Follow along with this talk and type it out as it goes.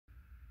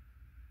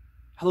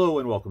Hello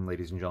and welcome,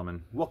 ladies and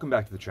gentlemen. Welcome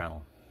back to the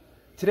channel.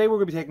 Today we're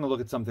going to be taking a look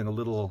at something a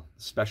little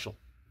special,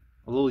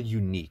 a little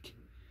unique.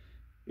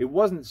 It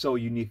wasn't so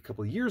unique a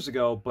couple of years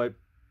ago, but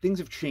things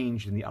have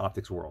changed in the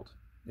optics world.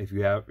 If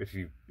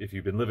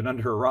you've been living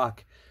under a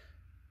rock,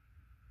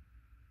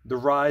 the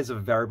rise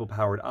of variable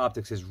powered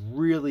optics has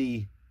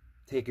really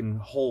taken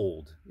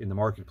hold in the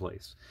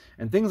marketplace.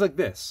 And things like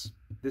this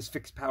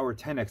fixed power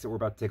 10X that we're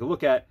about to take a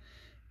look at,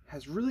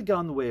 has really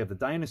gone the way of the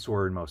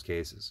dinosaur in most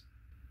cases.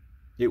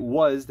 It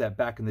was that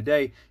back in the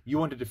day, you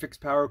wanted a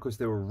fixed power because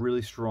they were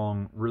really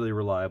strong, really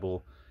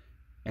reliable,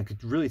 and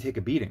could really take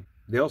a beating.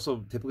 They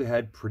also typically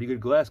had pretty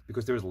good glass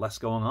because there was less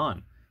going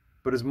on.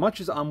 But as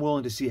much as I'm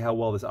willing to see how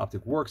well this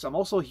optic works, I'm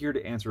also here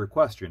to answer a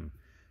question.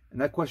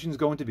 And that question is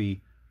going to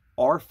be,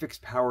 are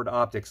fixed powered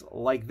optics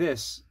like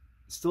this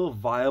still a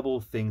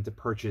viable thing to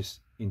purchase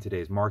in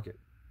today's market?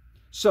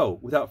 So,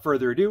 without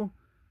further ado,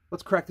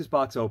 let's crack this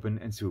box open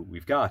and see what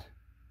we've got.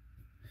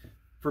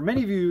 For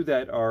many of you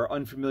that are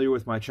unfamiliar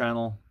with my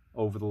channel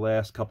over the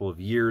last couple of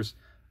years,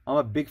 I'm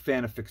a big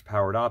fan of fixed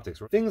powered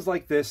optics. Things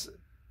like this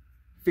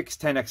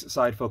fixed 10X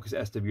side focus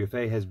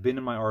SWFA has been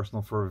in my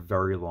arsenal for a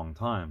very long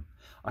time.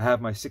 I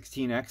have my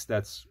 16X,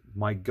 that's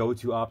my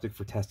go-to optic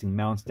for testing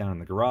mounts down in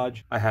the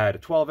garage. I had a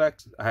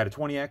 12X, I had a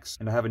 20X,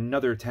 and I have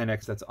another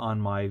 10X that's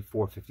on my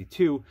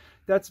 452.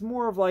 That's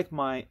more of like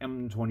my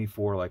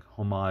M24 like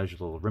homage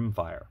little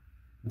rimfire.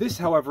 This,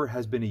 however,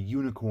 has been a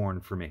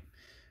unicorn for me.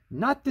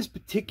 Not this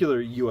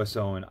particular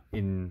USO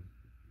in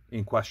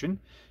question.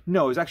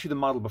 No, it was actually the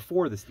model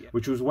before this,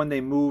 which was when they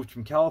moved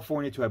from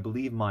California to, I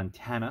believe,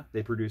 Montana.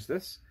 They produced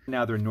this.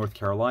 Now they're in North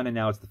Carolina.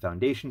 Now it's the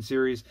Foundation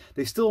series.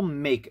 They still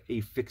make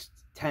a fixed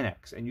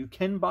 10X, and you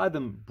can buy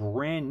them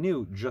brand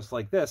new, just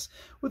like this,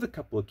 with a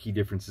couple of key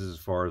differences as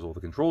far as all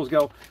the controls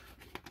go.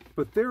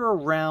 But they're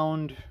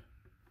around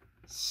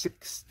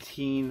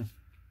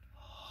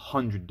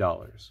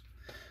 $1,600.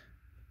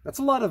 That's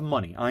a lot of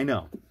money, I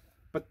know.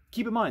 But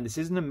keep in mind, this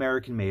is an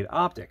American-made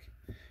optic.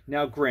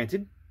 Now,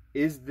 granted,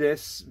 is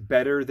this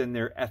better than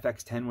their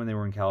FX-10 when they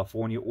were in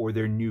California or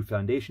their new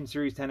Foundation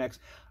Series 10X?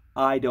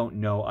 I don't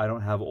know. I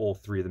don't have all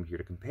three of them here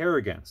to compare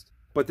against.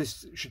 But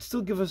this should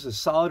still give us a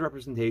solid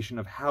representation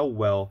of how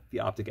well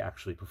the optic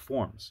actually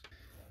performs.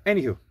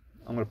 Anywho,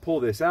 I'm going to pull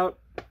this out.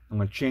 I'm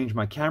going to change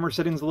my camera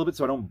settings a little bit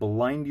so I don't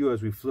blind you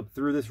as we flip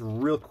through this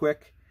real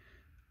quick.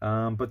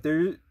 But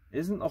there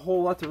isn't a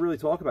whole lot to really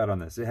talk about on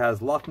this. It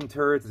has locking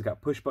turrets, it's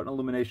got push button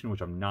illumination, which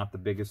I'm not the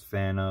biggest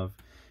fan of.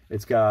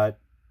 It's got,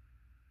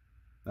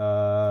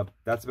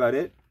 that's about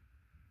it.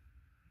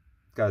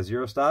 It's got a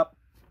zero stop.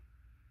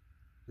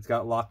 It's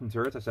got locking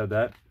turrets, I said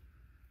that.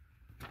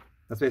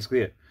 That's basically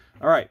it.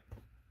 All right,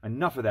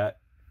 enough of that.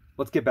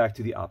 Let's get back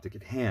to the optic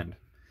at hand.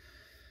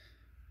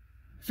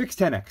 Fixed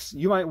 10X.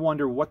 You might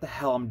wonder what the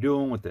hell I'm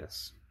doing with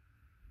this.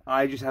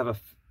 I just have a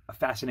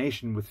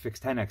fascination with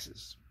fixed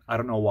 10Xs. I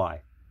don't know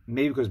why.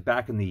 Maybe because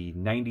back in the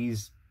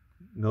 90s,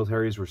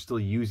 militaries were still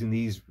using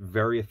these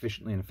very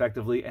efficiently and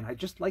effectively, and I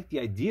just like the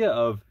idea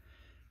of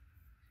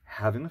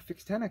having a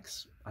fixed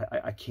 10X.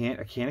 I can't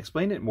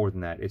explain it more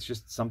than that. It's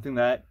just something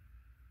that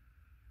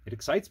it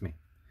excites me.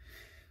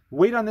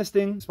 Weight on this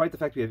thing, despite the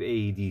fact we have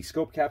AED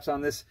scope caps on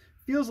this,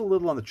 feels a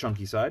little on the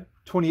chunky side.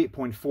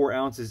 28.4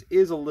 ounces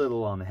is a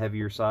little on the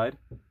heavier side,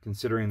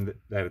 considering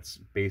that it's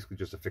basically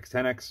just a fixed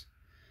 10X.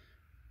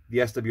 The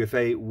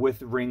SWFA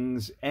with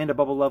rings and a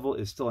bubble level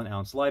is still an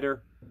ounce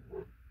lighter.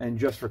 And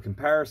just for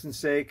comparison's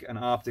sake, an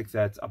optic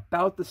that's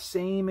about the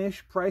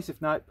same-ish price, if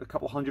not a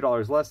couple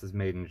 $100 less, that's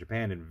made in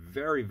Japan and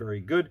very, very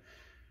good,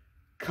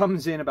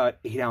 comes in about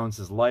 8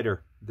 ounces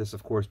lighter. This,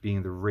 of course,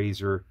 being the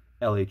Razor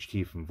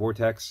LHT from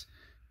Vortex.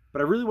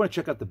 But I really want to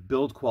check out the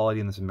build quality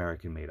in this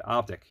American-made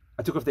optic.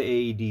 I took off the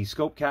AED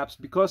scope caps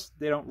because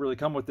they don't really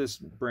come with this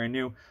brand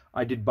new.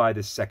 I did buy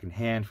this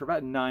secondhand for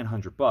about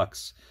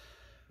 $900.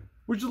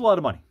 Which is a lot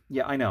of money.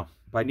 Yeah, I know.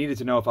 But I needed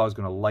to know if I was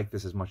going to like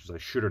this as much as I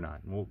should or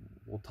not. And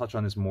we'll touch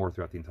on this more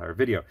throughout the entire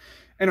video.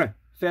 Anyway,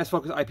 fast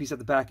focus eyepiece at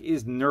the back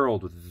is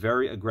knurled with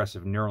very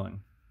aggressive knurling.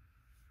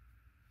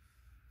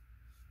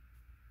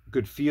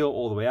 Good feel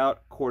all the way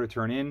out. Quarter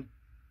turn in.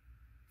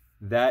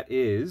 That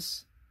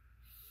is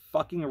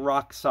fucking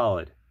rock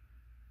solid.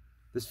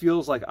 This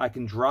feels like I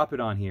can drop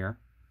it on here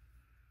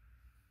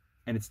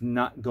and it's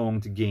not going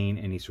to gain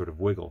any sort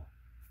of wiggle.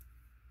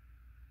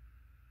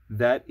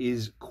 That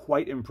is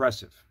quite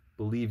impressive,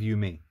 believe you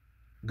me.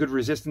 Good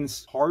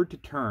resistance, hard to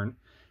turn,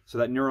 so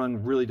that knurling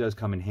really does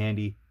come in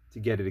handy to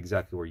get it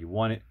exactly where you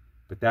want it,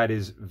 but that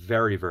is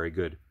very, very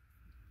good.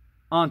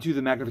 On to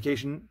the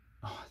magnification.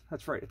 Oh,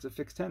 that's right, it's a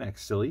fixed 10X,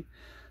 silly.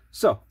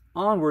 So,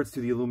 onwards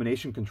to the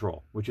illumination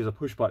control, which is a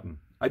push button.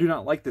 I do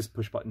not like this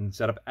push button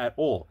setup at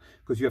all,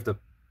 because you have to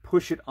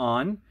push it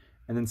on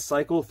and then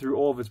cycle through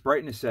all of its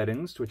brightness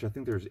settings, which I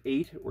think there's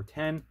 8 or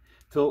 10,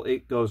 till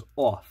it goes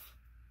off.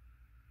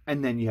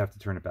 And then you have to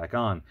turn it back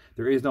on.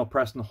 There is no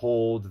press and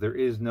hold. There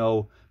is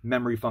no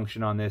memory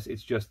function on this.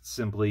 It's just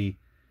simply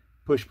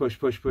push, push,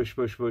 push, push,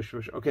 push, push,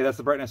 push. Okay, that's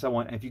the brightness I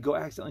want. And if you go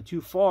accidentally too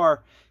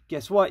far,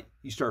 guess what?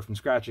 You start from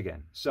scratch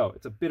again. So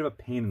it's a bit of a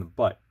pain in the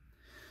butt.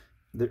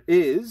 There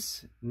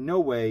is no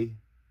way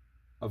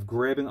of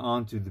grabbing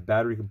onto the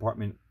battery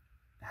compartment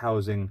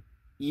housing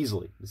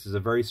easily. This is a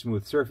very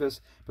smooth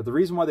surface, but the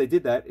reason why they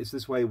did that is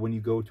this way when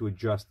you go to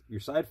adjust your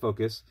side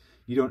focus,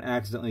 you don't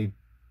accidentally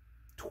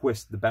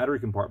twist the battery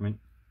compartment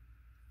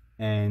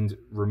and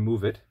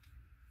remove it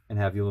and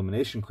have the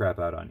illumination crap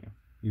out on you.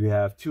 You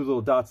have two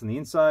little dots on the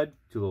inside,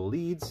 two little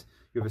leads.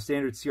 You have a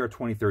standard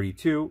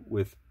CR2032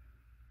 with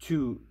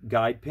two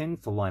guide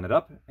pins to line it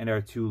up, and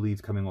our two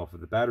leads coming off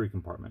of the battery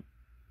compartment.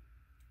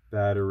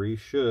 Battery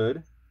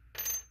should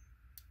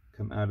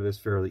come out of this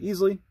fairly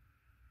easily,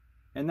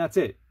 and that's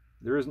it.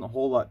 There isn't a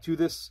whole lot to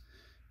this.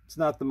 It's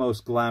not the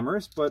most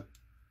glamorous, but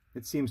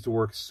it seems to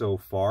work so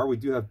far. We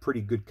do have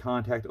pretty good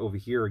contact over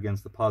here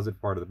against the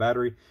positive part of the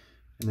battery,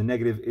 and the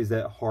negative is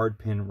that hard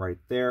pin right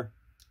there.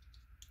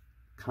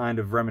 Kind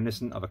of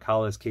reminiscent of a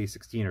Kala's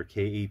K16 or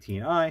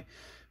K18i,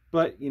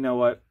 but you know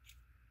what?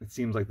 It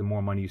seems like the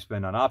more money you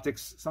spend on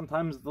optics,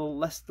 sometimes the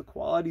less the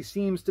quality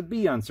seems to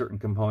be on certain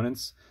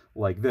components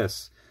like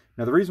this.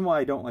 Now, the reason why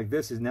I don't like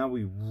this is now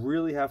we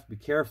really have to be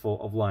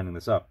careful of lining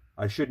this up.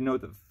 I should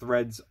note that the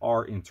threads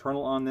are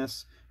internal on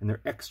this, and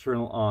they're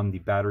external on the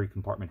battery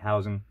compartment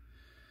housing.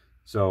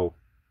 So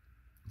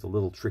it's a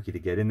little tricky to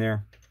get in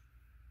there.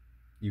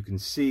 You can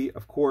see,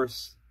 of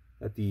course,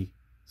 that the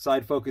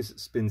side focus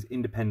spins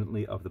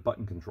independently of the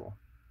button control.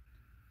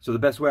 So the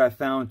best way I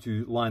found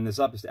to line this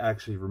up is to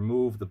actually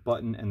remove the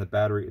button and the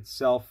battery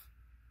itself.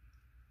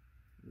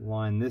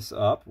 Line this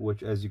up,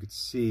 which as you can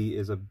see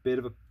is a bit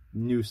of a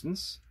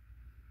nuisance,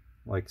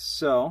 like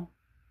so.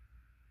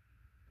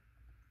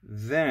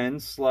 Then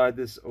slide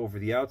this over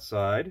the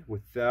outside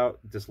without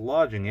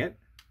dislodging it,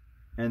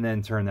 and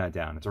then turn that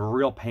down. It's a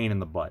real pain in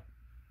the butt.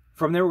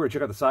 From there, we're going to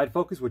check out the side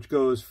focus, which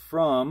goes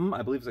from,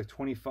 I believe it's like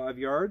 25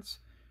 yards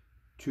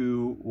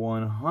to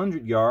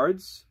 100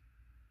 yards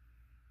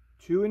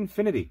to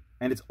infinity.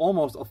 And it's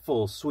almost a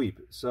full sweep.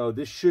 So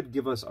this should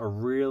give us a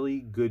really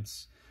good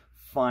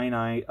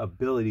finite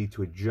ability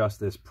to adjust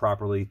this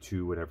properly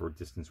to whatever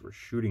distance we're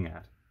shooting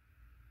at.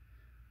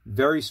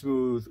 Very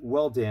smooth,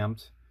 well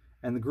damped,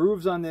 and the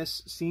grooves on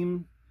this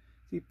seem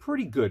to be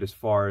pretty good as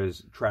far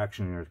as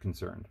traction is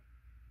concerned.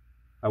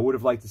 I would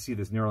have liked to see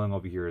this knurling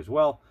over here as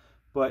well,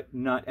 but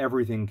not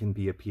everything can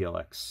be a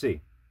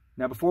PLXC.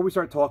 Now, before we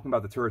start talking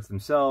about the turrets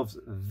themselves,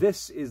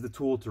 this is the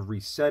tool to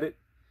reset it.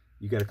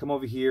 You got to come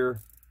over here,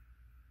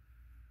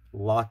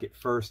 lock it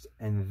first,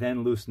 and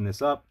then loosen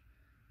this up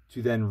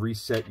to then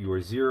reset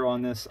your zero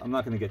on this. I'm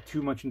not going to get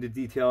too much into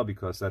detail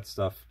because that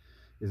stuff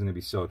isn't going to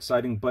be so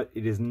exciting, but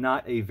it is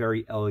not a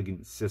very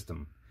elegant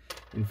system.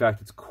 In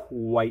fact, it's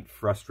quite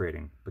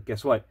frustrating. But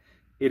guess what?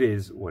 It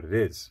is what it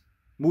is.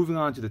 Moving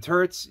on to the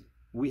turrets,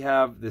 we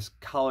have this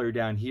collar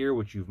down here,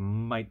 which you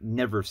might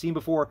never have seen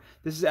before.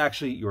 This is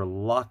actually your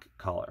lock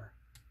collar.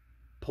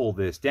 Pull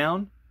this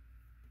down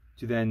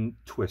to then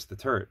twist the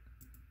turret.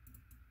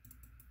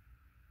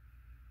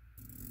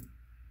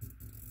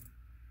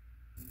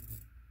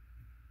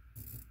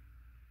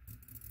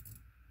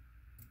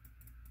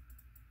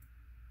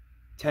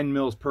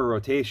 $10 per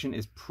rotation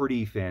is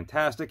pretty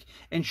fantastic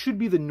and should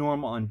be the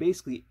norm on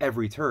basically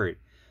every turret.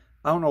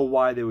 I don't know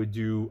why they would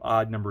do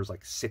odd numbers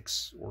like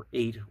 6 or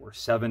 8 or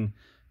 7,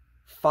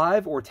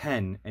 5 or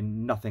 10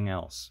 and nothing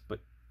else, but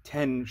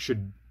 10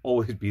 should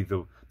always be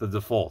the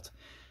default.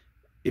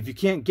 If you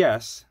can't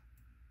guess,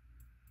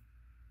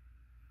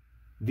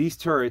 these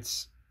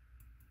turrets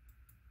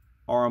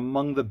are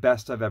among the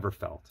best I've ever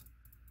felt.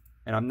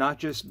 And I'm not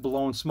just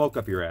blowing smoke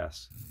up your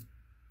ass.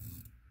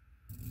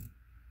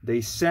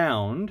 They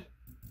sound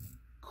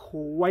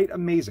quite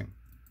amazing,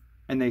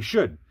 and they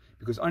should,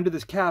 because under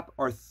this cap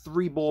are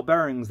 3 ball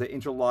bearings that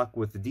interlock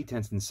with the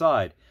detents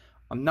inside.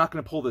 I'm not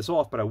going to pull this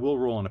off, but I will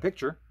roll in a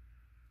picture.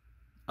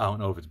 I don't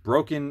know if it's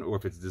broken or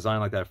if it's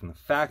designed like that from the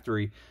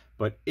factory,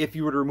 but if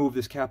you were to remove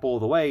this cap all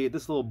the way,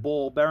 this little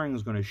ball bearing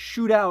is going to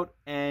shoot out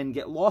and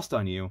get lost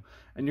on you,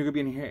 and you're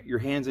going to be on your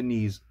hands and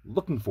knees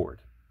looking for it.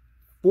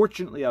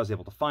 Fortunately, I was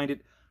able to find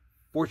it.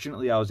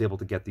 Fortunately, I was able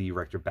to get the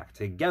erector back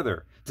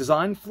together.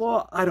 Design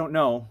flaw? I don't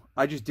know.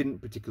 I just didn't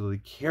particularly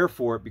care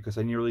for it because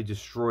I nearly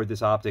destroyed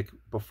this optic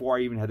before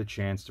I even had the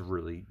chance to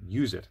really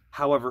use it.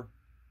 However,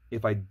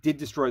 if I did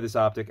destroy this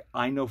optic,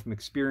 I know from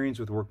experience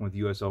with working with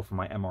USO for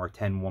my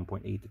MR10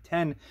 1.8 to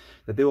 10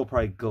 that they will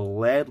probably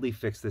gladly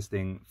fix this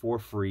thing for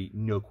free,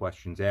 no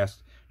questions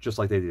asked, just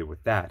like they did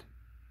with that.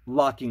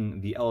 Locking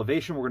the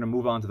elevation, we're going to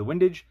move on to the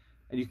windage,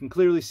 and you can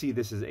clearly see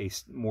this is a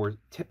more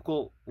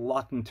typical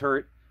locking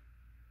turret.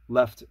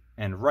 Left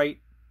and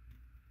right,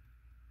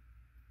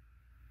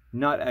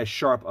 not as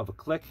sharp of a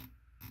click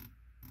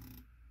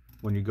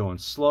when you're going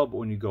slow, but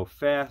when you go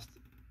fast,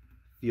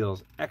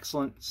 feels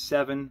excellent.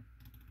 7,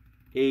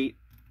 8,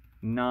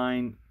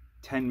 9,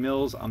 10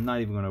 mils. I'm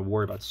not even going to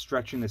worry about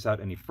stretching this out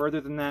any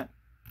further than that.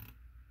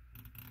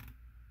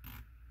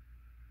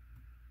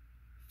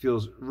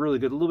 Feels really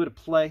good. A little bit of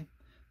play.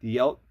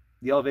 The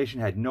elevation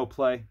had no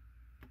play.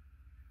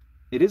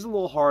 It is a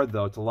little hard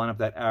though to line up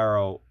that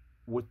arrow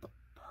with the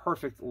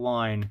perfect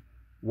line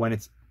when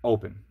it's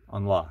open,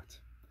 unlocked.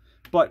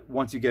 But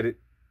once you get it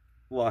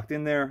locked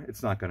in there,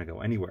 it's not going to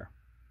go anywhere.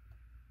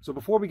 So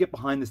before we get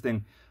behind this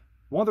thing,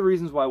 one of the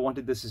reasons why I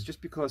wanted this is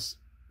just because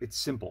it's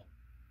simple.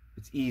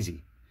 It's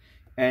easy.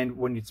 And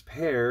when it's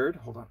paired,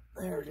 hold on,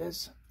 there it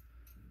is,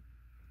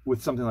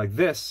 with something like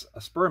this,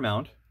 a spur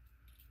mount,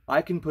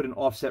 I can put an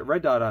offset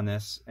red dot on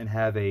this and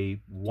have a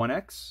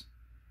 1x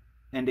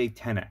and a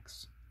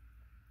 10x.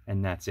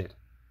 And that's it.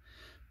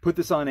 Put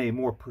this on a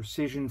more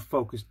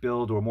precision-focused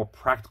build or a more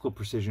practical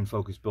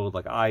precision-focused build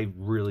like I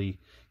really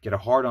get a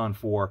hard-on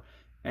for,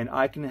 and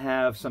I can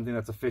have something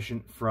that's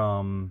efficient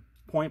from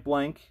point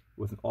blank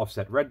with an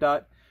offset red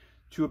dot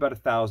to about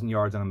 1,000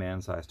 yards on a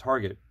man-sized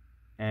target.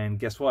 And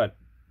guess what?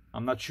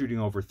 I'm not shooting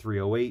over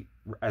 308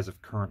 as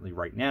of currently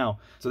right now,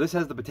 so this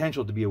has the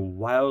potential to be a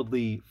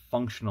wildly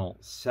functional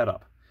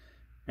setup.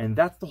 And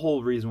that's the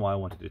whole reason why I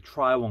wanted to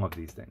try one of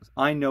these things.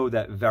 I know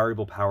that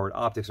variable powered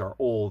optics are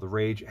all the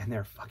rage, and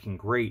they're fucking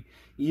great.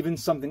 Even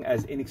something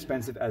as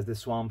inexpensive as the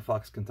Swamp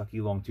Fox Kentucky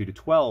Long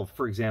 2-12,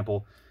 for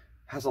example,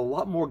 has a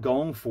lot more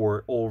going for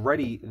it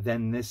already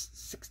than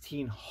this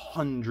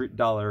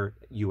 $1,600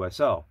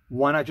 USO.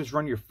 Why not just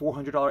run your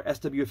 $400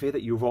 SWFA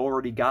that you've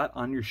already got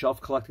on your shelf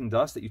collecting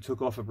dust that you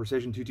took off a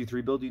Precision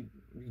 223 build you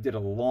did a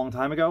long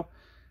time ago?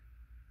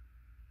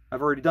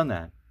 I've already done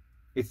that.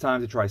 It's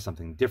time to try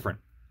something different.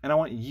 And I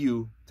want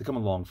you to come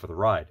along for the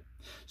ride.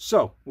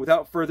 So,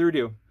 without further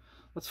ado,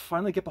 let's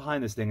finally get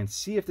behind this thing and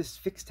see if this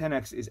fixed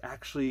 10X is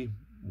actually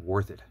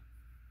worth it.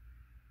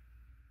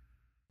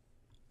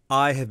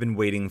 I have been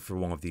waiting for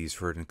one of these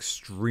for an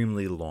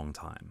extremely long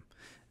time.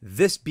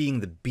 This being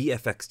the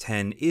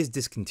BFX-10 is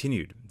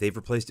discontinued. They've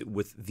replaced it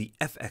with the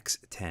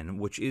FX-10,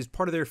 which is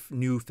part of their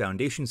new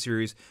Foundation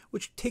series,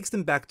 which takes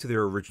them back to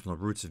their original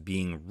roots of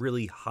being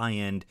really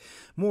high-end,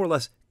 more or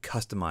less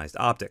customized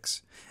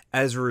optics.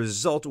 As a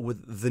result,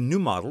 with the new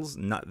models,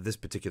 not this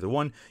particular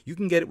one, you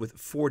can get it with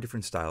 4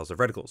 different styles of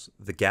reticles.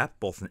 The gap,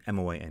 both in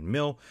MOA and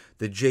mil,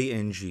 the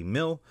JNG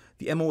mil,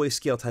 the MOA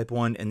scale type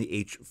 1, and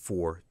the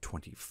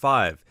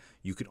H425.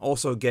 You can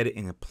also get it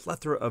in a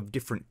plethora of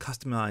different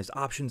customized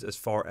options as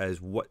far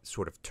as what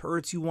sort of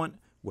turrets you want,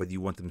 whether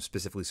you want them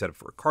specifically set up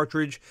for a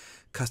cartridge,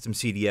 custom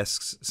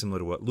CDS similar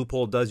to what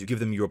Loophole does. You give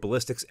them your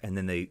ballistics and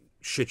then they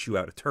shit you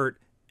out a turret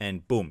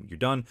and boom, you're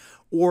done.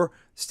 Or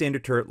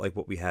standard turret like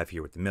what we have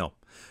here with the mil.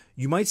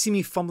 You might see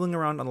me fumbling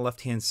around on the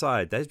left-hand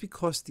side. That is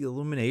because the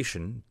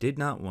illumination did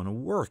not want to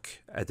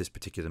work at this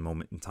particular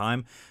moment in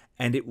time,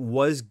 and it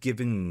was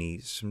giving me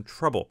some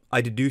trouble.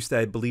 I deduced that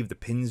I believe the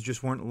pins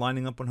just weren't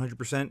lining up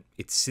 100%.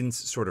 It's since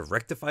sort of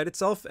rectified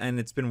itself, and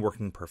it's been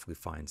working perfectly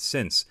fine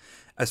since.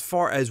 As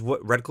far as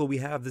what reticle we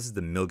have, this is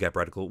the mil gap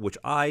reticle, which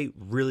I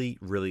really,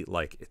 really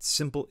like. It's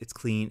simple, it's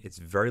clean, it's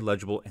very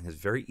legible, and it's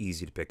very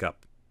easy to pick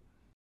up.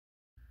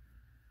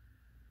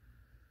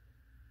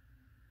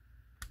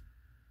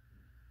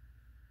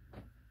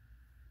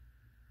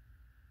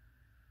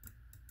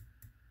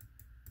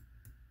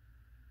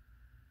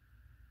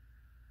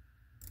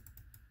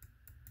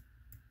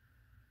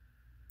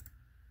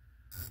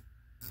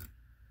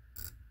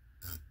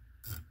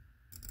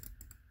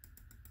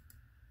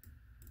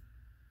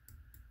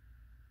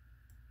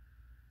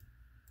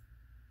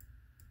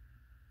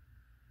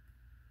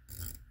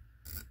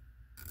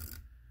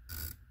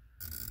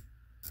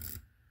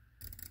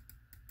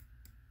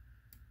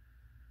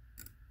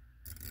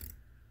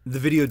 The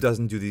video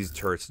doesn't do these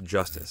turrets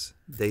justice.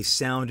 They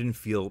sound and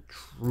feel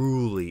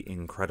truly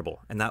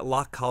incredible, and that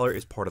lock collar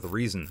is part of the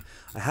reason.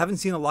 I haven't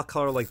seen a lock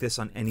collar like this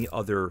on any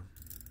other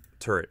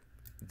turret.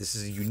 This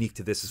is unique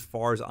to this as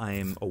far as I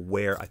am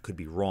aware. I could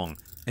be wrong.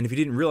 And if you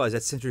didn't realize,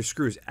 that center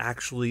screw is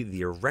actually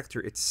the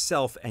erector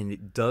itself, and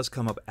it does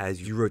come up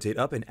as you rotate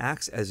up and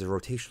acts as a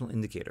rotational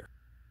indicator.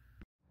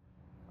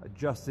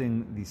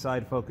 Adjusting the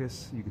side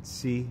focus, you can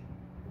see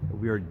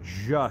we are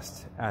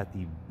just at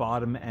the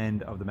bottom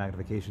end of the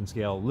magnification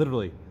scale.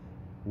 Literally,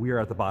 we are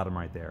at the bottom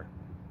right there.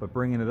 But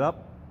bringing it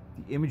up,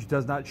 the image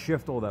does not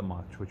shift all that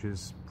much, which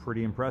is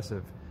pretty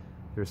impressive.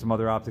 There's some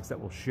other optics that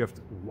will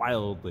shift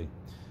wildly.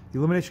 The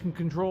illumination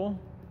control,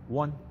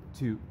 1,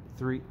 2,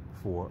 3,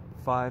 4,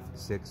 5,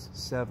 6,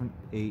 7,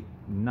 8,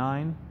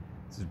 9.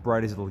 It's as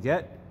bright as it'll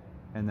get,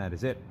 and that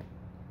is it.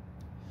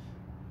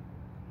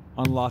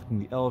 Unlocking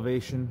the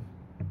elevation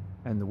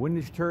and the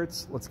windage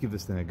turrets, let's give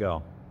this thing a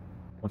go.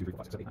 1, 2, 3,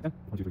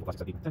 4, 5,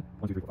 6, 7, 8, 9, 10.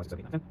 1, 2, 3,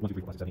 4, 5, 6,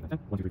 7, 8, 9,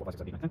 10. 1, 2, 3, 4, 5, 6, 7, 8, 9, 10. 1, 2, 3, 4, 5, 6,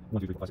 7, 8, 9, 10. 1, 2, 3, 4, 5, 6, 7, 8, 9, 10. 1, 2, 3, 4, 5, 6, 7, 8, 9, 10. 1,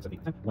 2, 3, 4, 5, 6, 7,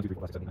 8, 9, 10. 1, 2, 3,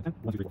 4, 5,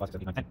 6,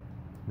 7, 8, 9, 10.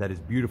 That is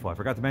beautiful. I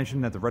forgot to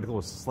mention that the reticle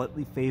was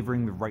slightly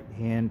favoring the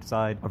right-hand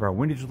side of our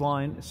windage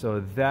line, so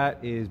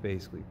that is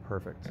basically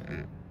perfect.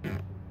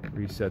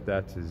 Reset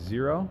that to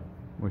 0,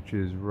 which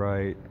is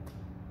right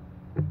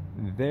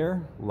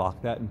there.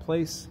 Lock that in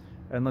place,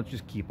 and let's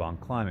just keep on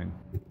climbing.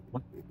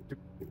 1, 2,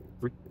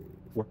 3,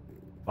 4,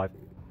 5,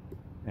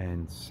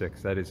 and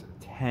 6. That is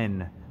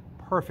 10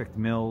 perfect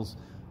mils.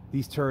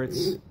 These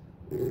turrets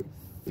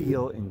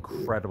feel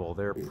incredible.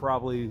 They're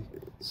probably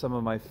some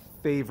of my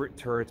favorite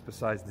turrets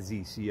besides the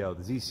ZCO.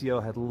 The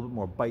ZCO had a little bit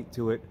more bite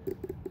to it,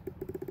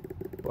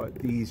 but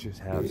these just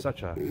have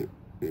such a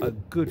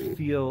good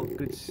feel,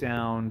 good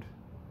sound,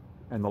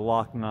 and the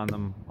locking on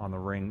them on the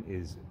ring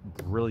is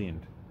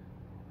brilliant.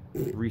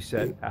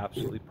 Reset,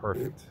 absolutely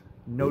perfect.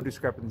 no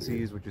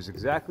discrepancies, which is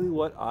exactly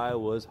what I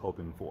was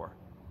hoping for.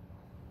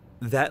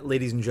 That,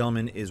 ladies and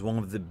gentlemen, is one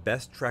of the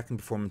best tracking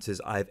performances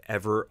I've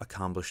ever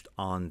accomplished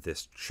on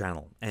this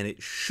channel, and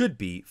it should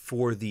be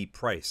for the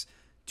price.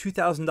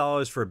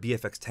 $2,000 for a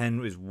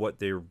BFX-10 is what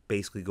they're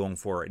basically going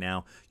for right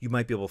now. You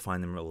might be able to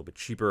find them a little bit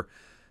cheaper,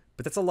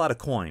 but that's a lot of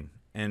coin,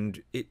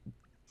 and it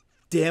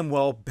damn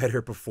well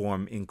better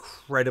perform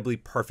incredibly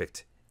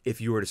perfect if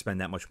you were to spend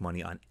that much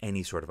money on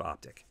any sort of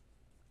optic.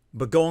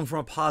 But going from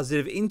a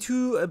positive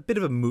into a bit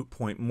of a moot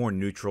point, more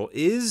neutral,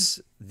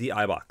 is the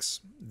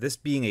Eyebox. This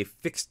being a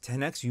fixed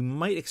 10x, you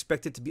might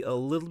expect it to be a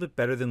little bit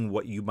better than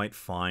what you might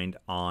find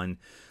on,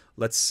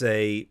 let's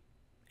say,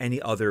 any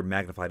other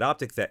magnified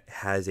optic that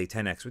has a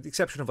 10x, with the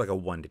exception of like a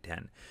 1 to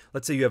 10.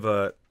 Let's say you have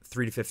a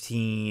 3 to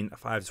 15, a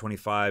 5 to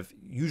 25.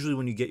 Usually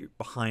when you get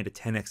behind a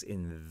 10x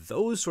in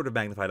those sort of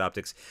magnified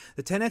optics,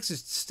 the 10x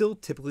is still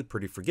typically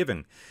pretty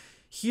forgiving.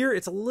 Here,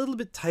 it's a little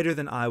bit tighter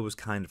than I was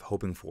kind of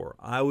hoping for.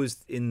 I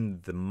was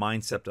in the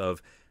mindset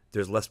of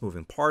there's less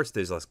moving parts,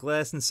 there's less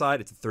glass inside,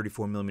 it's a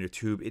 34mm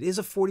tube. It is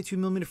a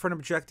 42mm front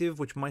objective,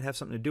 which might have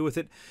something to do with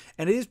it,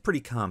 and it is pretty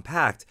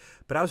compact,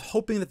 but I was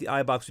hoping that the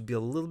Eyebox would be a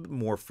little bit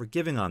more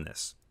forgiving on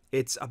this.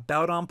 It's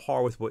about on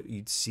par with what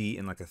you'd see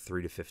in like a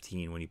 3 to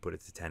 15 when you put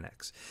it to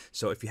 10x.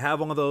 So if you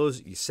have one of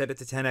those, you set it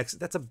to 10x,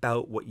 that's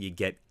about what you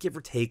get, give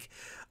or take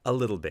a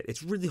little bit.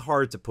 It's really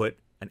hard to put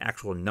an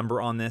actual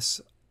number on this.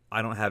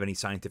 I don't have any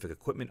scientific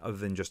equipment other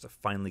than just a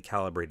finely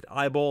calibrated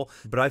eyeball,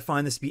 but I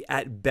find this to be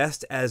at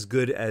best as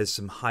good as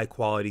some high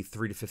quality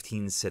 3 to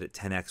 15 set at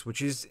 10x,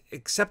 which is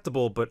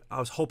acceptable, but I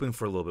was hoping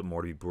for a little bit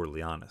more, to be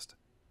brutally honest.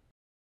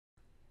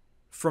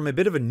 From a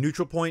bit of a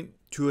neutral point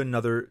to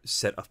another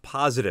set of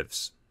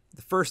positives.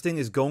 The first thing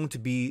is going to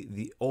be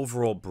the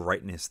overall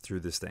brightness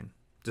through this thing.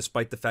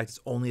 Despite the fact it's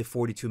only a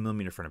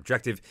 42mm front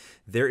objective,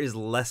 there is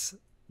less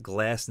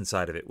glass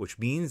inside of it, which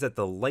means that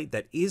the light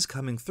that is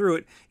coming through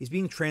it is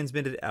being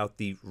transmitted out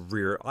the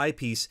rear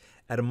eyepiece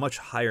at a much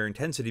higher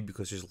intensity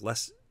because there's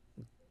less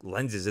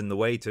lenses in the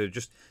way to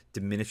just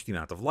diminish the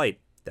amount of light.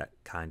 That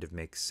kind of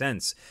makes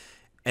sense.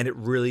 And it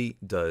really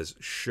does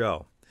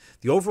show.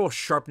 The overall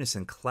sharpness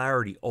and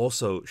clarity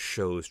also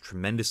shows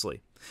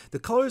tremendously. The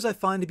colors I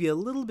find to be a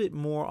little bit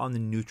more on the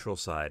neutral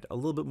side, a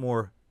little bit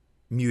more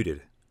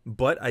muted.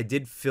 But I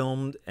did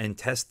film and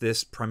test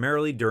this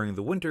primarily during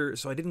the winter,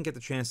 so I didn't get the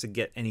chance to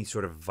get any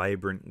sort of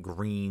vibrant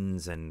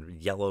greens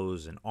and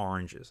yellows and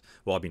oranges.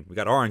 Well, I mean, we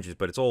got oranges,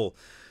 but it's all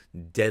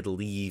dead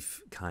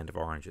leaf kind of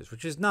oranges,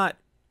 which is not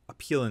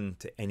appealing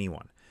to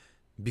anyone.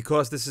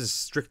 Because this is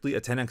strictly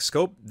a 10x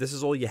scope, this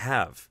is all you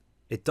have.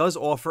 It does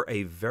offer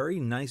a very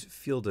nice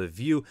field of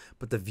view,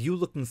 but the view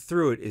looking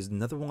through it is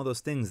another one of those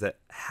things that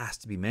has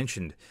to be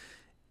mentioned.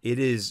 It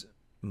is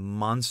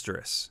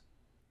monstrous.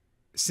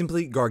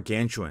 Simply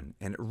gargantuan,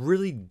 and it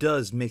really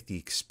does make the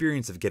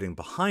experience of getting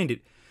behind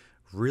it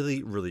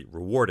really, really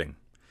rewarding.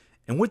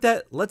 And with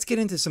that, let's get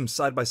into some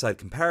side-by-side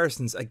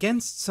comparisons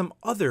against some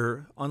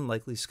other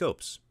unlikely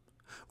scopes.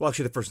 Well,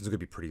 actually, the first one's going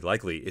to be pretty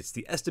likely. It's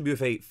the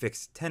SWFA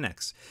fixed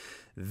 10x.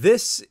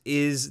 This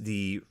is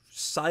the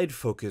side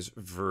focus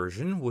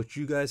version, which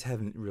you guys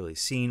haven't really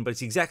seen, but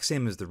it's the exact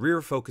same as the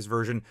rear focus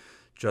version,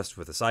 just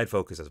with a side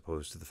focus as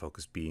opposed to the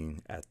focus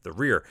being at the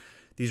rear.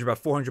 These are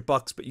about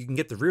 $400, but you can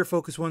get the rear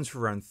focus ones for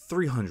around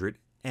 $300,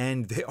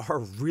 and they are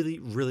really,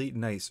 really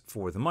nice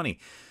for the money.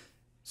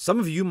 Some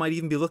of you might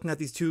even be looking at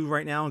these two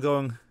right now and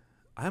going,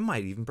 I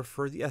might even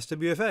prefer the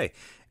SWFA.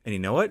 And you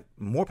know what?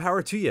 More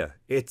power to you.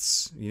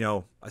 It's, you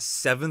know, a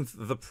seventh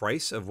the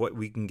price of what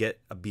we can get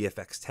a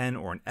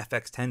BFX-10 or an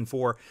FX-10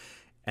 for,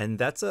 and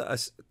that's a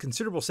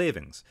considerable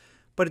savings.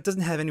 But it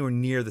doesn't have anywhere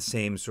near the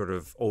same sort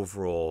of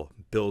overall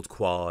build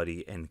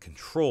quality and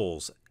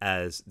controls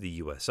as the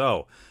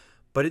USO.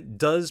 But it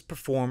does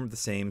perform the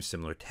same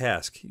similar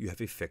task. You have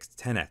a fixed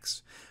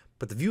 10x.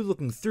 But the view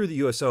looking through the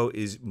USO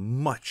is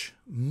much,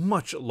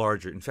 much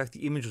larger. In fact,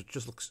 the image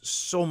just looks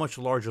so much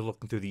larger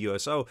looking through the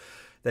USO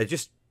that it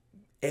just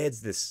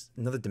adds this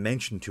another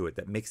dimension to it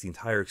that makes the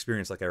entire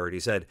experience, like I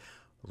already said,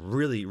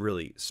 really,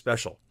 really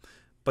special.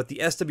 But the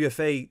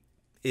SWFA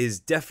is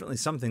definitely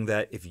something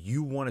that if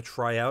you want to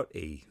try out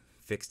a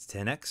fixed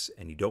 10x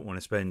and you don't want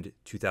to spend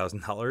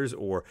 $2,000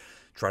 or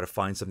try to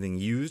find something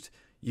used,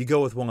 you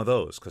go with one of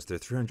those because they're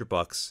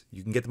 $300.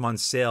 You can get them on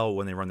sale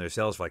when they run their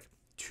sales for like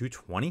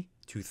 $220,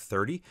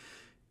 $230.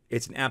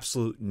 It's an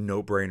absolute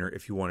no-brainer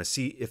if you want to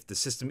see if the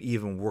system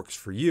even works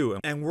for you.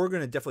 And we're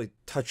going to definitely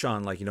touch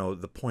on, like, you know,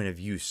 the point of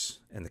use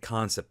and the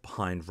concept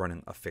behind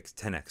running a fixed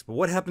 10x. But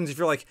what happens if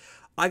you're like,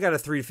 I got a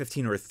 3 to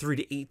 15 or a 3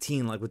 to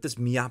 18, like with this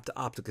Meopta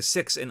Optica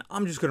 6, and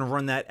I'm just going to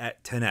run that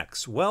at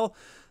 10x? Well,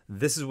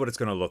 this is what it's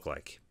going to look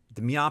like.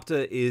 The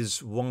Meopta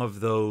is one of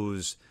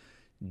those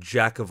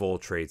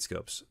jack-of-all-trade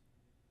scopes.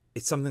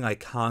 It's something I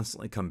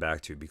constantly come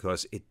back to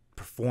because it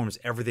performs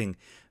everything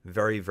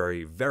very,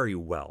 very, very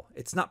well.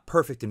 It's not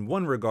perfect in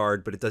one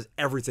regard, but it does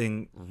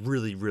everything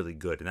really, really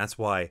good. And that's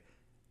why,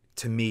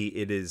 to me,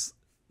 it is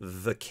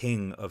the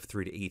king of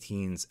 3 to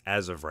 18s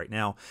as of right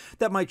now.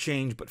 That might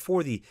change, but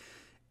for the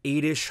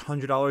 $8-ish,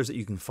 $100 that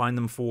you can find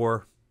them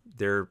for,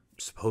 They're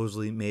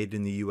supposedly made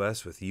in the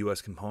US with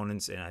US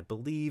components and I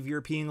believe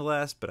European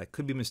glass, but I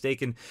could be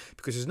mistaken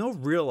because there's no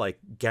real like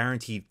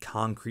guaranteed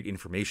concrete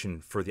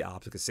information for the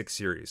Optica 6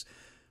 series.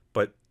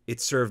 But it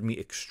served me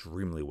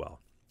extremely well.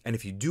 And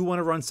if you do want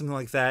to run something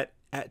like that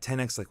at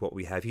 10x like what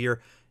we have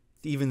here,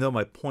 even though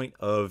my point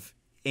of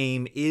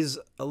aim is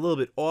a little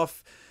bit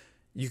off,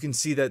 you can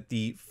see that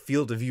the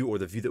field of view, or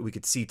the view that we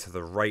could see to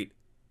the right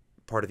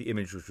part of the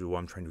image, which is what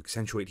I'm trying to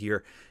accentuate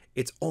here,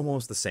 it's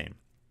almost the same.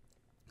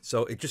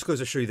 So it just goes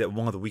to show you that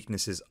one of the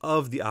weaknesses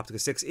of the Optica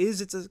 6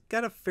 is it's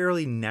got a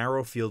fairly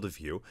narrow field of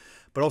view,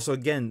 but also,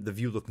 again, the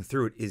view looking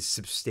through it is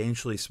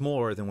substantially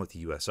smaller than with the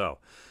USO.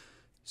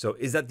 So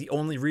is that the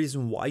only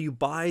reason why you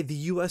buy the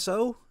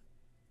USO?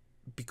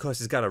 Because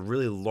it's got a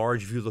really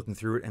large view looking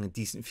through it and a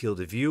decent field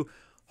of view?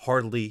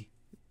 Hardly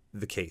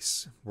the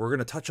case. We're going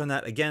to touch on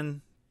that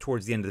again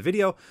towards the end of the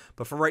video,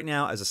 but for right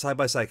now, as a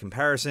side-by-side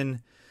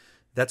comparison,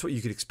 that's what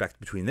you could expect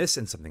between this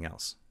and something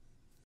else.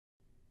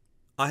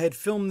 I had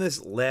filmed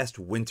this last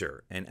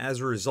winter, and as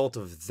a result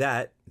of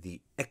that,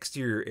 the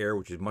exterior air,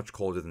 which is much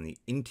colder than the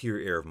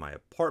interior air of my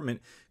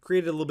apartment,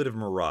 created a little bit of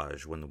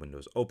mirage when the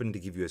windows opened to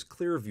give you as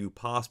clear a view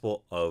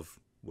possible of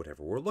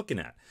whatever we're looking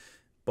at.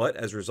 But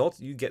as a result,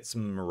 you get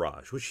some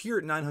mirage, which here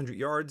at 900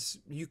 yards,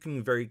 you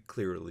can very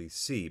clearly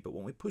see. But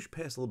when we push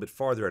past a little bit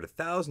farther at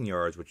 1,000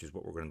 yards, which is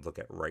what we're going to look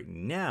at right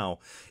now,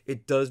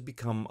 it does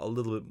become a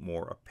little bit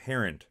more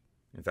apparent.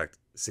 In fact,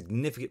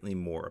 significantly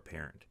more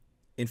apparent.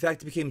 In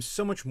fact, it became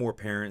so much more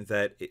apparent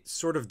that it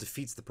sort of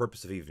defeats the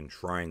purpose of even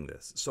trying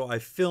this. So I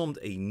filmed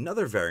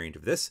another variant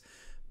of this,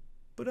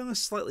 but on a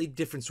slightly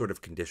different sort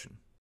of condition.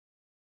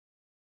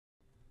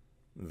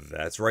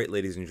 That's right,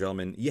 ladies and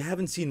gentlemen, you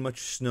haven't seen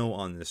much snow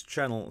on this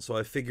channel, so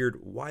I figured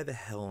why the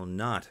hell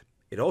not?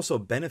 It also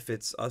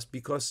benefits us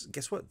because,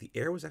 guess what? The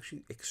air was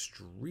actually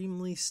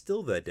extremely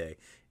still that day,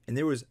 and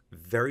there was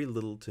very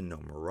little to no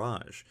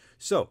mirage.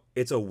 So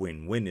it's a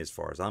win-win as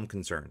far as I'm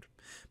concerned.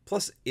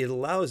 Plus, it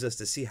allows us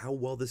to see how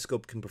well this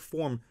scope can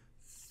perform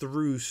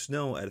through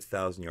snow at a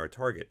 1,000-yard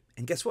target.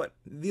 And guess what?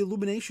 The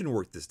illumination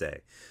worked this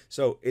day.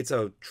 So it's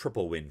a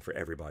triple win for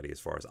everybody as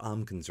far as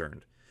I'm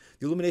concerned.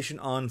 The illumination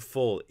on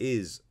full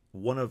is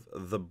one of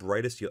the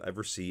brightest you'll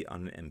ever see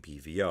on an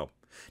MPVO.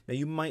 Now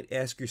you might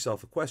ask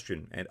yourself a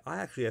question, and I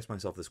actually asked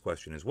myself this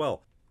question as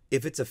well.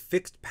 If it's a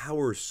fixed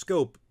power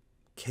scope,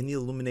 can the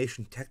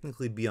illumination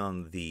technically be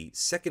on the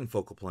second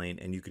focal plane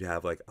and you could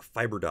have like a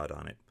fiber dot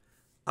on it?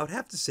 I would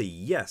have to say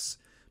yes,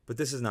 but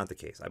this is not the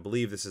case. I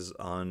believe this is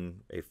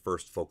on a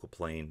first focal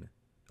plane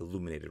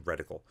illuminated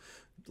reticle,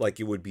 like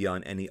it would be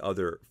on any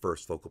other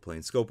first focal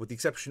plane scope, with the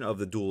exception of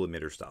the dual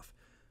emitter stuff.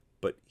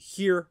 But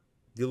here,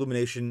 the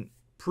illumination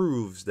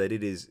proves that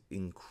it is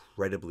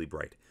incredibly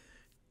bright.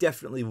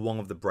 Definitely one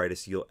of the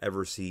brightest you'll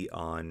ever see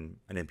on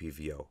an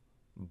MPVO,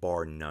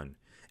 bar none.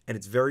 And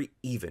it's very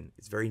even.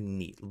 It's very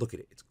neat. Look at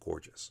it. It's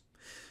gorgeous.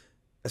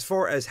 As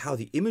far as how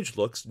the image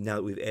looks, now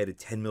that we've added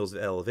 10 mils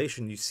of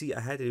elevation, you see I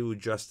had to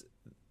adjust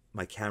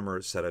my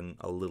camera setting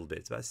a little bit.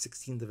 It's about a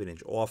 1/16 of an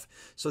inch off.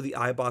 So the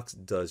eyebox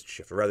does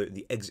shift, or rather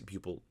the exit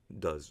pupil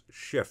does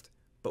shift.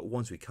 But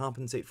once we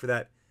compensate for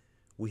that,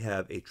 we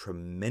have a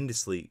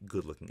tremendously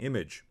good looking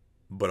image.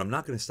 But I'm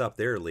not going to stop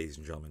there, ladies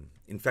and gentlemen.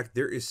 In fact,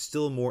 there is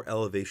still more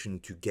elevation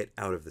to get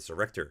out of this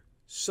erector.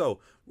 So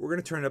we're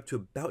going to turn it up to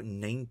about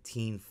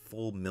 19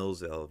 full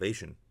mils of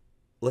elevation.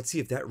 Let's see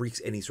if that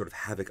wreaks any sort of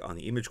havoc on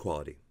the image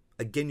quality.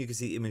 Again, you can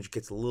see the image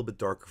gets a little bit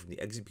darker from the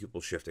exit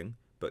pupil shifting,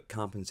 but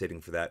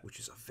compensating for that, which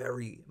is a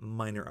very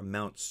minor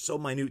amount, so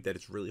minute that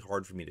it's really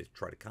hard for me to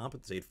try to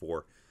compensate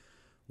for.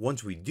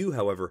 Once we do,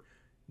 however,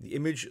 the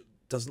image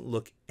doesn't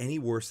look any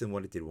worse than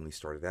what it did when we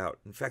started out.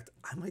 In fact,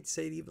 I might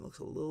say it even looks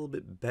a little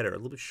bit better, a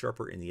little bit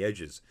sharper in the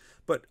edges,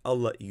 but I'll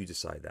let you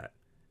decide that.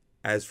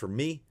 As for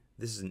me,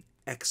 this is an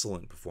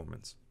excellent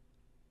performance.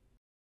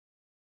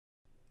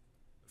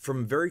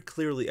 From very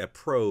clearly a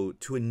pro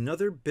to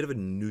another bit of a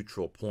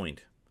neutral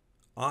point,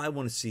 I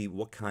want to see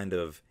what kind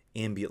of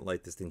ambient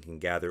light this thing can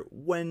gather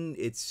when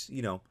it's,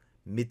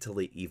 mid to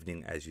late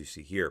evening, as you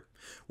see here.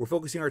 We're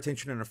focusing our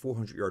attention on a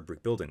 400-yard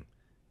brick building.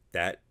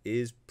 That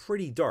is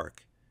pretty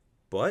dark,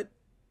 but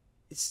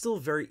it's still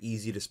very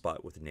easy to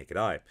spot with the naked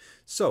eye.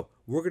 So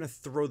we're going to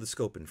throw the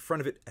scope in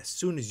front of it as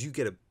soon as you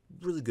get a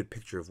really good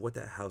picture of what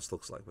that house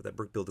looks like, what that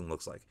brick building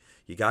looks like.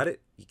 You got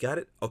it? You got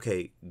it?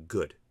 Okay,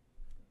 good.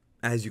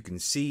 As you can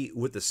see,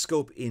 with the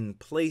scope in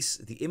place,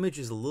 the image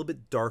is a little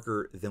bit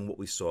darker than what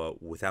we saw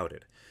without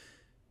it.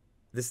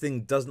 This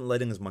thing doesn't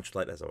let in as much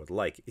light as I would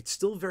like. It's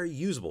still very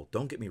usable,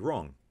 don't get me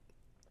wrong,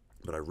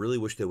 but I really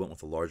wish they went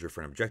with a larger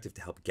front objective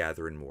to help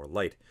gather in more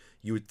light.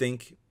 You would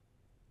think,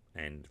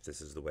 and if this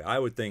is the way I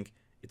would think,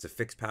 it's a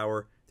fixed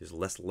power, there's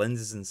less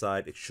lenses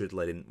inside, it should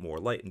let in more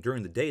light. And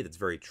during the day, that's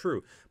very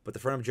true, but the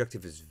front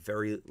objective is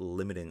very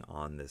limiting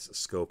on this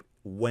scope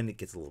when it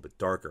gets a little bit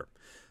darker.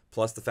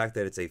 Plus, the fact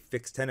that it's a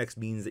fixed 10x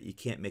means that you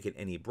can't make it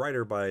any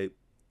brighter by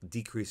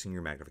decreasing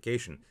your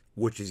magnification,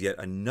 which is yet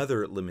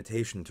another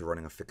limitation to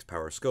running a fixed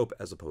power scope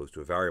as opposed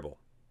to a variable.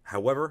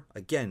 However,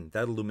 again,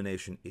 that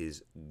illumination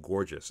is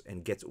gorgeous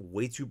and gets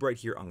way too bright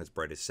here on its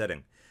brightest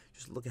setting.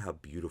 Just look at how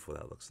beautiful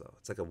that looks though.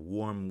 It's like a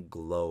warm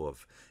glow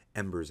of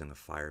embers in a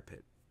fire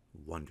pit.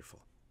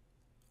 Wonderful.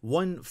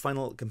 One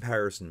final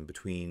comparison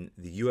between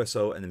the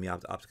USO and the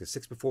Meopta Optica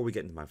 6 before we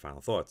get into my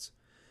final thoughts.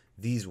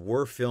 These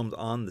were filmed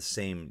on the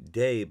same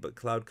day, but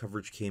cloud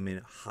coverage came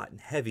in hot and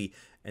heavy,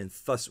 and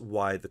thus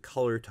why the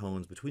color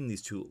tones between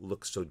these two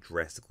look so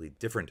drastically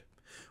different.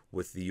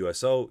 With the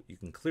USO, you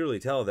can clearly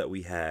tell that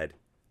we had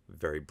a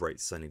very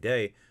bright sunny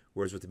day,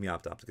 whereas with the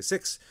Meopta Optica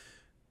 6,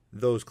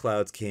 those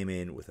clouds came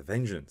in with a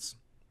vengeance.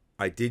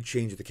 I did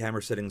change the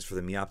camera settings for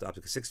the Meopta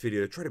Optica 6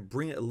 video to try to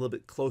bring it a little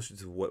bit closer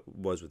to what it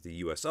was with the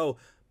USO,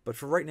 but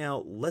for right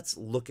now, let's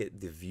look at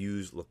the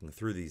views looking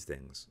through these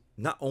things.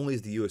 Not only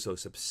is the USO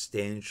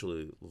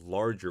substantially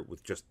larger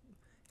with just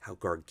how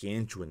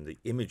gargantuan the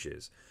image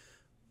is,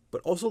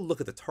 but also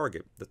look at the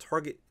target. The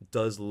target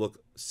does look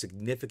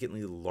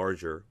significantly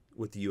larger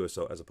with the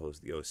USO as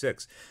opposed to the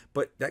O6,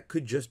 but that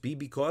could just be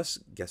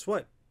because, guess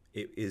what?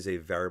 It is a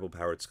variable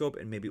powered scope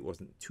and maybe it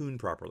wasn't tuned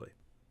properly.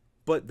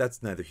 But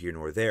that's neither here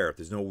nor there.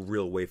 There's no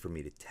real way for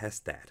me to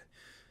test that.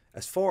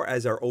 As far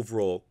as our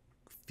overall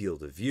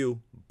field of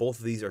view, both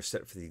of these are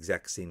set for the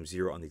exact same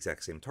 0 on the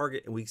exact same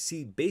target, and we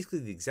see basically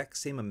the exact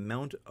same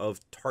amount of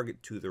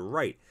target to the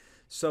right.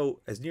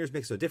 So as near as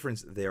makes no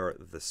difference, they are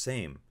the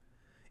same.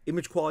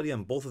 Image quality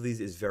on both of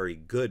these is very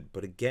good,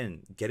 but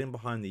again, getting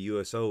behind the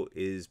USO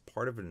is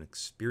part of an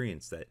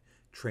experience that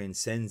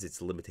transcends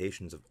its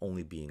limitations of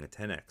only being a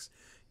 10x.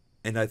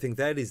 And I think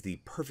that is the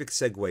perfect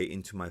segue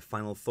into my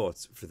final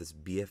thoughts for this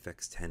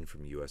BFX-10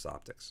 from US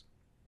Optics.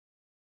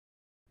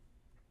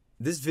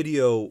 This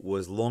video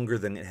was longer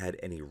than it had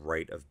any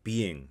right of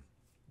being.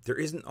 There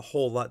isn't a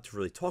whole lot to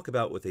really talk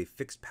about with a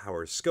fixed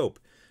power scope.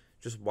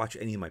 Just watch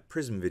any of my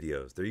Prism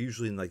videos. They're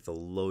usually in like the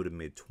low to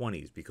mid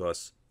 20s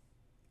because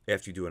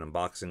after you do an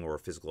unboxing or a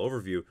physical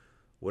overview,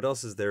 what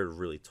else is there to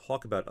really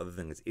talk about other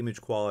than its image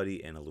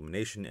quality and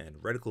illumination and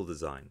reticle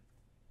design?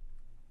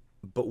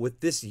 But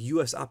with this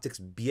US Optics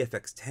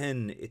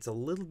BFX-10, it's a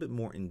little bit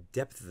more in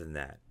depth than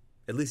that.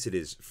 At least it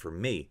is for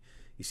me.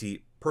 You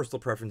see, personal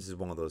preference is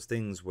one of those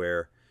things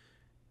where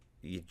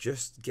you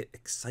just get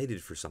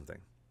excited for something.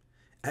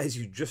 As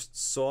you just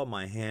saw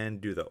my hand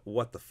do the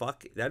what the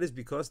fuck, that is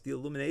because the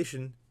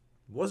illumination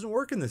wasn't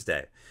working this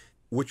day,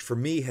 which for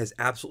me has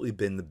absolutely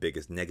been the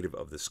biggest negative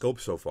of the scope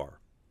so far.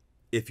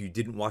 If you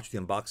didn't watch the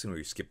unboxing or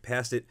you skipped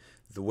past it,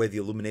 the way the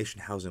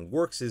illumination housing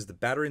works is the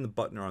battery and the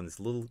button are on this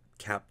little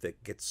cap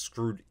that gets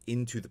screwed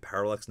into the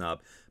parallax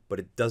knob, but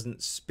it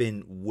doesn't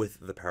spin with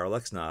the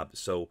parallax knob.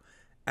 So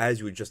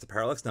as you adjust the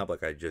parallax knob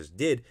like I just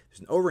did,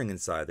 there's an O-ring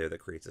inside there that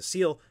creates a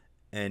seal.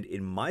 And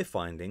in my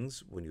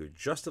findings, when you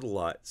adjust it a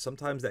lot,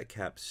 sometimes that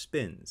cap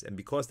spins. And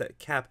because that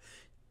cap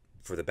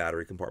for the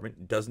battery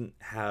compartment doesn't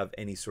have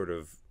any sort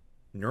of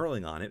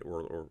knurling on it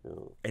or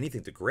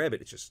anything to grab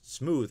it, it's just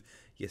smooth,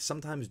 you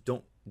sometimes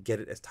don't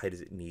get it as tight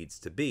as it needs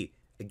to be.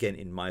 Again,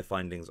 in my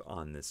findings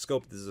on this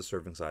scope, this is a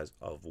serving size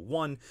of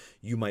 1.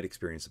 You might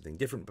experience something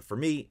different, but for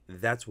me,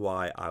 that's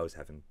why I was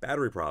having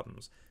battery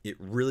problems. It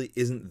really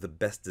isn't the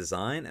best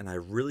design, and I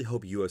really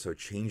hope USO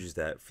changes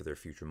that for their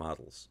future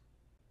models.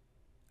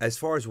 As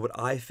far as what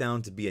I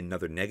found to be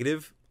another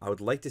negative, I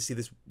would like to see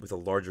this with a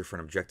larger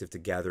front objective to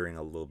gathering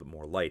a little bit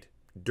more light.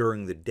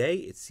 During the day,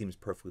 it seems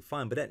perfectly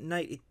fine, but at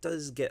night, it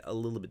does get a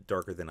little bit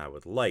darker than I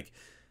would like.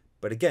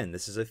 But again,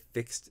 this is a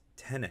fixed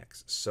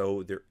 10x,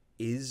 so there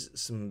is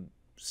some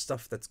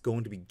stuff that's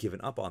going to be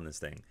given up on this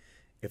thing.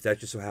 If that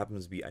just so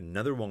happens to be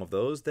another one of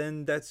those,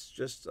 then that's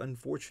just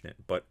unfortunate,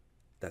 but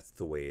that's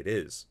the way it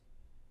is.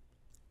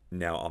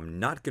 Now, I'm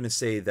not going to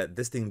say that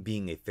this thing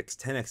being a fixed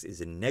 10x is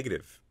a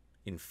negative.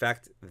 In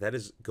fact, that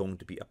is going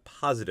to be a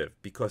positive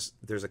because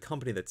there's a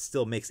company that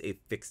still makes a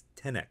fixed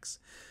 10x.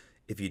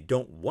 If you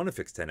don't want a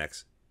fixed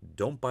 10x,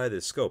 don't buy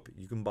this scope.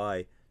 You can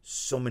buy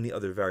so many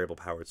other variable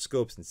powered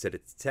scopes and set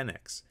it's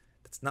 10x.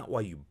 That's not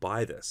why you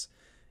buy this.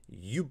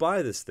 You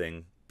buy this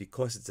thing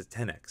because it's a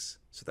 10x.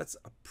 So that's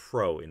a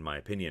pro in my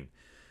opinion.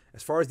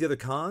 As far as the other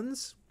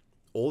cons,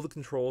 all the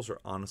controls are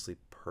honestly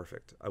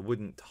perfect. I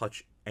wouldn't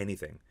touch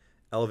anything.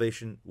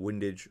 Elevation,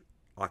 windage,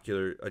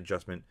 ocular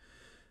adjustment,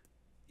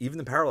 even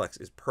the parallax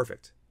is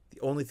perfect. The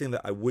only thing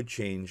that I would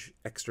change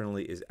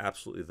externally is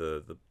absolutely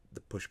the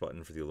push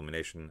button for the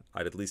illumination.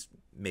 I'd at least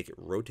make it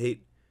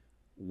rotate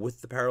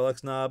with the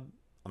parallax knob.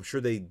 I'm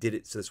sure they did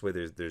it so this way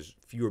there's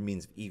fewer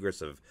means of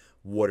egress of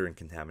water and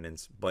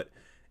contaminants, but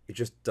it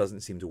just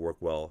doesn't seem to work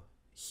well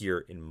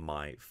here in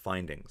my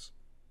findings.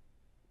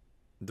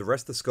 The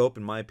rest of the scope,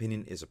 in my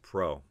opinion, is a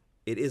pro.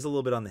 It is a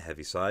little bit on the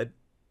heavy side,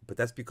 but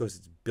that's because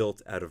it's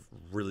built out of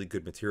really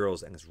good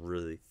materials and it's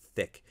really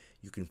thick.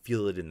 You can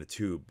feel it in the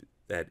tube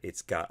that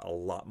it's got a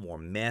lot more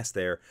mass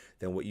there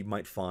than what you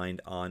might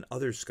find on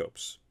other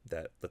scopes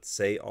that, let's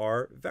say,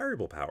 are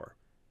variable power.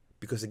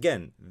 Because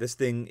again, this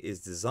thing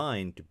is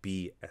designed to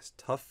be as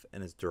tough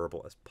and as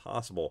durable as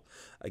possible.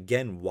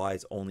 Again, why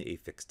it's only a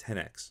fixed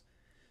 10x.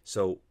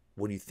 So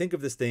when you think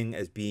of this thing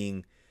as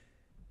being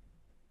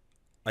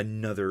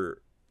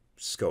another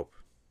scope,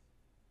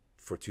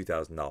 for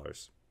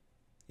 $2,000.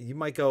 You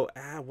might go,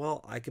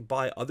 well, I could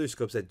buy other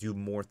scopes that do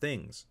more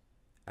things.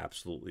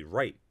 Absolutely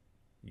right.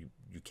 You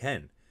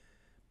can.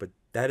 But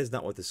that is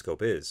not what the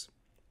scope is.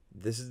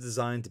 This is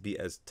designed to be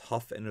as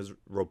tough and as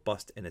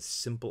robust and as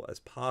simple as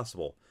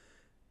possible.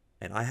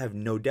 And I have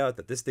no doubt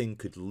that this thing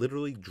could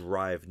literally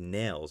drive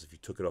nails if you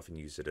took it off and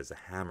used it as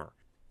a hammer.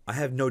 I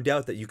have no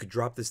doubt that you could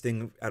drop this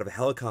thing out of a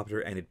helicopter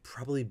and it'd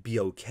probably be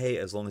okay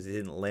as long as it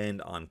didn't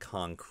land on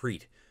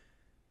concrete.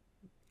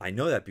 I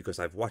know that because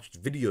I've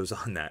watched videos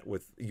on that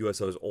with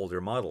USO's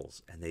older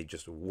models, and they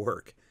just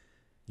work.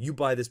 You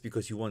buy this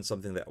because you want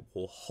something that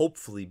will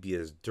hopefully be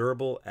as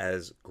durable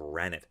as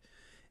granite.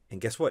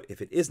 And guess what?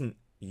 If it isn't,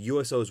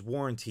 USO's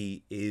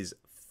warranty is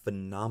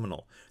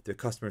phenomenal. Their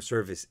customer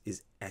service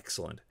is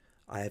excellent.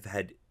 I have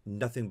had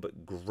nothing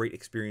but great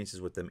experiences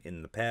with them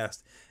in the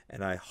past,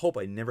 and I hope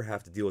I never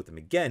have to deal with them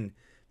again,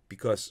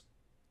 because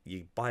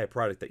you buy a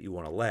product that you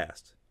want to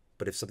last.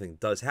 But if something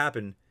does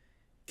happen,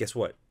 guess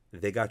what?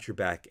 They got your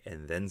back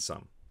and then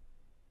some.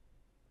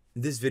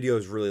 This video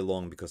is really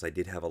long because I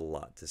did have a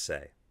lot to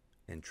say.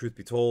 And truth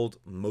be told,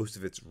 most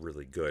of it's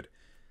really good.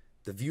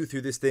 The view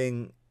through this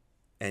thing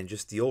and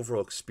just the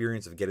overall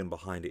experience of getting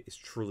behind it is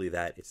truly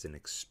that. It's an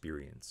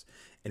experience.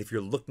 And if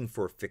you're looking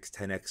for a fixed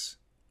 10X,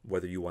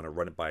 whether you want to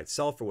run it by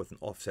itself or with an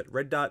offset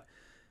red dot,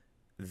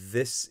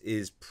 this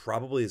is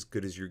probably as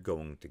good as you're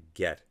going to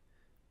get.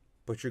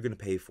 But you're going to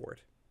pay for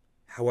it.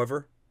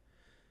 However,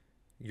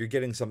 you're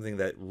getting something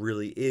that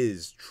really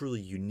is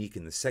truly unique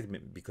in the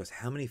segment, because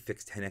how many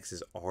fixed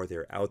 10Xs are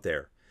there out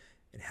there?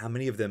 And how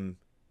many of them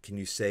can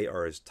you say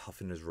are as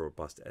tough and as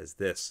robust as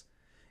this?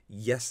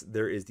 Yes,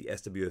 there is the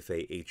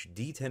SWFA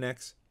HD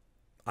 10X.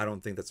 I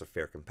don't think that's a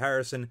fair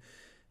comparison,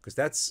 because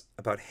that's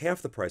about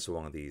half the price of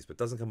one of these, but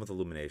doesn't come with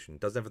illumination,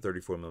 doesn't have a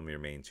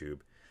 34mm main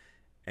tube,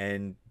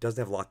 and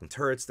doesn't have locking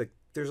turrets.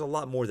 There's a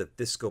lot more that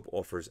this scope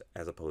offers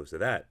as opposed to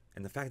that.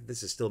 And the fact that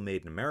this is still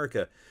made in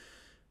America,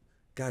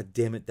 God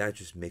damn it, that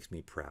just makes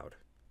me proud.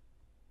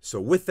 So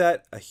with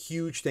that, a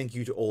huge thank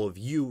you to all of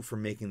you for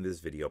making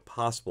this video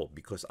possible,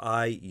 because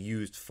I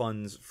used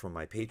funds from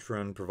my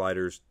Patreon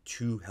providers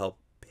to help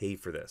pay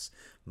for this.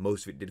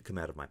 Most of it did come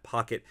out of my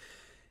pocket.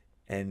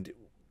 And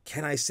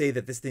can I say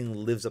that this thing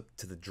lives up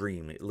to the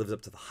dream? It lives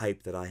up to the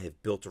hype that I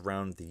have built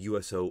around the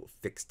USO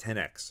Fixed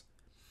 10X.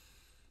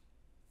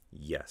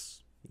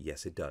 Yes.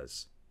 Yes, it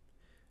does.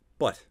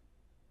 But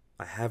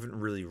I haven't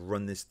really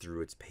run this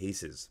through its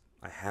paces.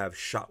 I have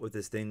shot with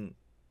this thing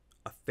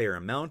a fair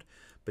amount,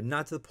 but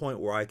not to the point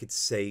where I could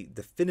say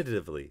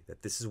definitively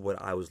that this is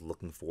what I was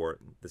looking for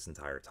this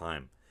entire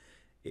time.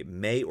 It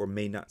may or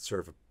may not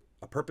serve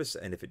a purpose,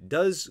 and if it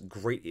does,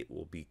 great, it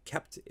will be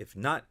kept. If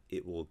not,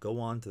 it will go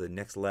on to the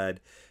next lad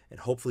and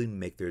hopefully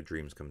make their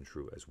dreams come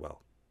true as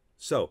well.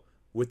 So,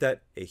 with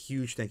that, a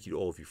huge thank you to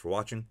all of you for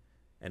watching,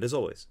 and as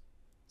always,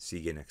 see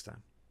you again next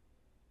time.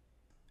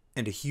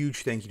 And a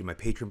huge thank you to my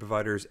Patreon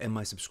providers and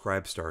my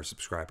Subscribe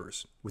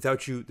subscribers.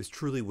 Without you, this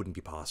truly wouldn't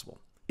be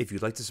possible. If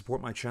you'd like to support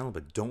my channel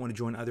but don't want to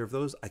join either of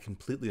those, I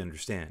completely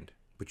understand.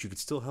 But you could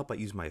still help by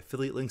using my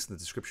affiliate links in the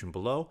description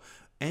below,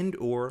 and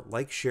or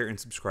like, share, and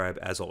subscribe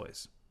as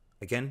always.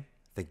 Again,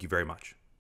 thank you very much.